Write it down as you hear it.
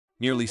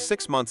Nearly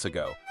 6 months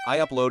ago, I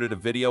uploaded a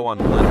video on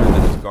Blender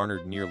that has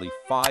garnered nearly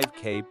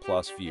 5K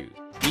plus views.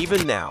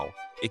 Even now,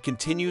 it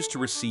continues to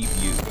receive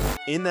views.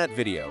 In that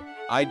video,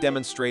 I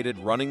demonstrated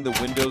running the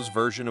Windows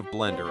version of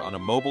Blender on a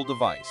mobile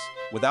device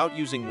without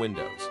using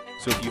Windows.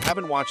 So if you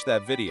haven't watched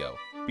that video,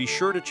 be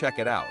sure to check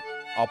it out.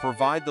 I'll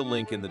provide the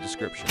link in the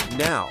description.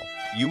 Now,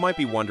 you might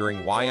be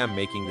wondering why I'm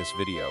making this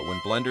video when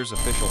Blender's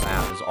official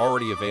app is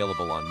already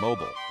available on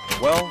mobile.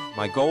 Well,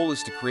 my goal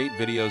is to create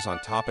videos on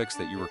topics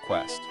that you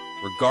request,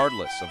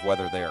 regardless of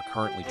whether they are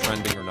currently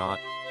trending or not.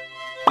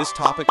 This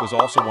topic was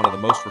also one of the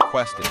most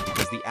requested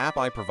because the app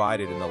I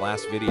provided in the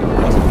last video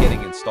wasn't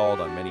getting installed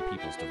on many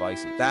people's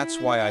devices. That's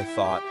why I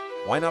thought,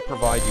 why not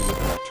provide you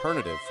with an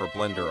alternative for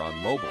Blender on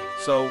mobile?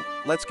 So,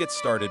 let's get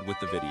started with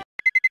the video.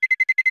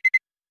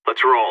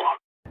 Let's roll.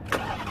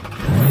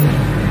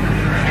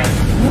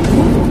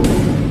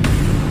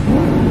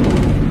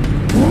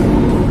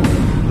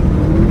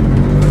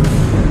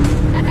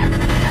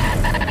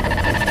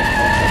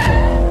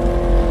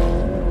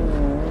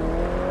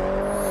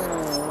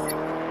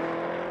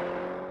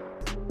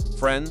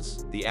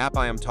 Friends, the app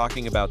I am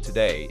talking about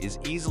today is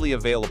easily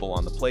available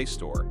on the Play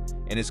Store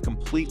and is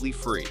completely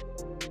free.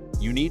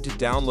 You need to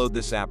download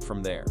this app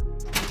from there.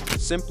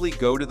 Simply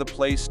go to the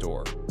Play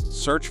Store,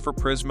 search for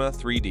Prisma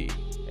 3D,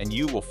 and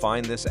you will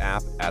find this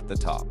app at the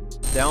top.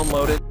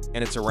 Download it,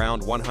 and it's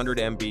around 100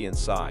 MB in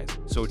size,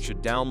 so it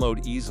should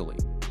download easily.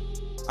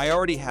 I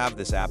already have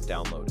this app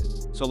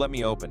downloaded, so let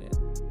me open it.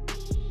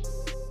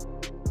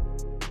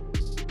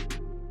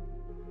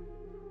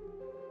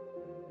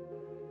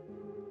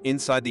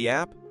 Inside the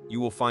app, you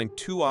will find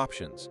two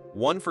options,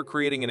 one for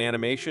creating an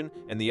animation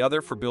and the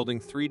other for building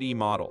 3D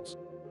models.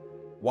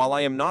 While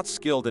I am not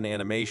skilled in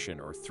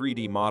animation or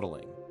 3D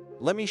modeling,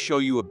 let me show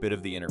you a bit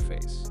of the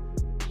interface.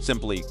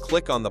 Simply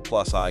click on the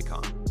plus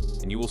icon,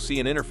 and you will see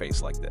an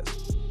interface like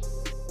this.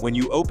 When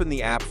you open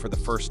the app for the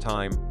first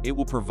time, it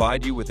will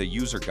provide you with a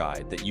user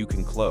guide that you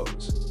can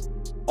close.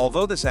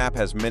 Although this app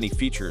has many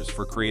features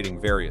for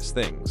creating various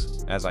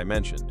things, as I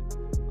mentioned,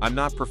 I'm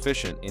not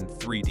proficient in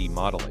 3D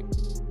modeling.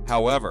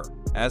 However,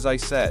 as I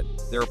said,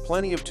 there are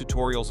plenty of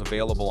tutorials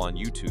available on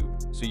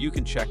YouTube, so you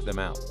can check them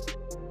out.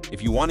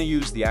 If you want to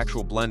use the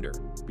actual Blender,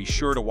 be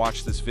sure to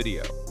watch this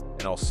video,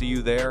 and I'll see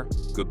you there.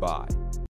 Goodbye.